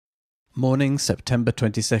Morning, September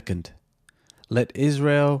 22nd. Let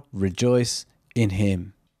Israel rejoice in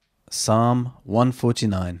him. Psalm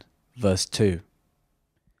 149, verse 2.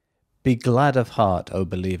 Be glad of heart, O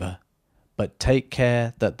believer, but take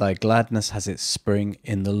care that thy gladness has its spring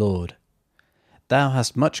in the Lord. Thou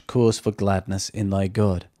hast much cause for gladness in thy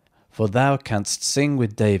God, for thou canst sing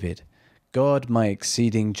with David, God my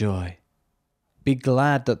exceeding joy. Be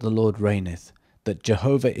glad that the Lord reigneth, that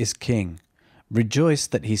Jehovah is King. Rejoice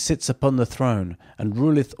that he sits upon the throne and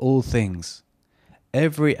ruleth all things.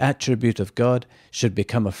 Every attribute of God should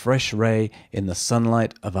become a fresh ray in the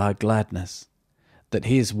sunlight of our gladness. That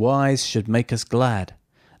he is wise should make us glad,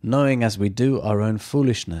 knowing as we do our own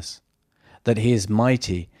foolishness. That he is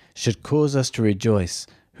mighty should cause us to rejoice,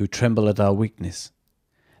 who tremble at our weakness.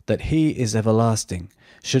 That he is everlasting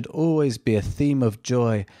should always be a theme of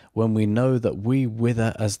joy when we know that we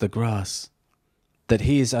wither as the grass. That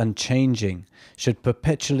he is unchanging should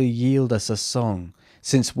perpetually yield us a song,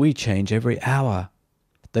 since we change every hour.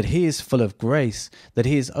 That he is full of grace, that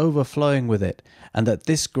he is overflowing with it, and that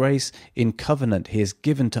this grace in covenant he has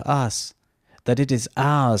given to us, that it is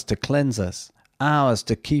ours to cleanse us, ours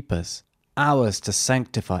to keep us, ours to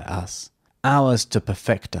sanctify us, ours to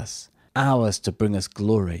perfect us, ours to bring us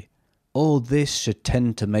glory. All this should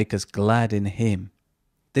tend to make us glad in him.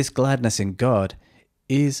 This gladness in God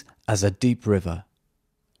is as a deep river.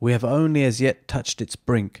 We have only as yet touched its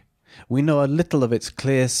brink. We know a little of its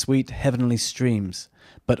clear, sweet, heavenly streams,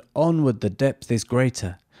 but onward the depth is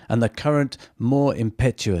greater, and the current more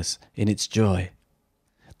impetuous in its joy.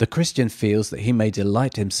 The Christian feels that he may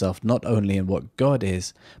delight himself not only in what God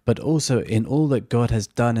is, but also in all that God has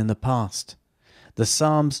done in the past. The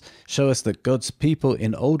Psalms show us that God's people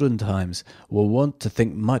in olden times were wont to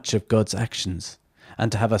think much of God's actions,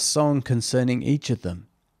 and to have a song concerning each of them.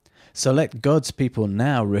 So let God's people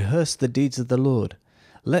now rehearse the deeds of the Lord.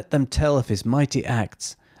 Let them tell of his mighty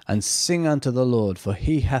acts, and sing unto the Lord, for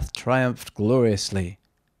he hath triumphed gloriously.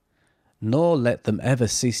 Nor let them ever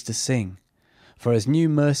cease to sing, for as new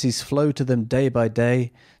mercies flow to them day by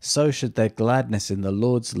day, so should their gladness in the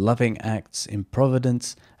Lord's loving acts in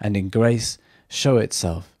providence and in grace show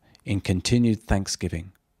itself in continued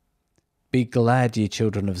thanksgiving. Be glad, ye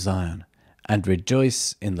children of Zion, and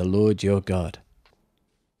rejoice in the Lord your God.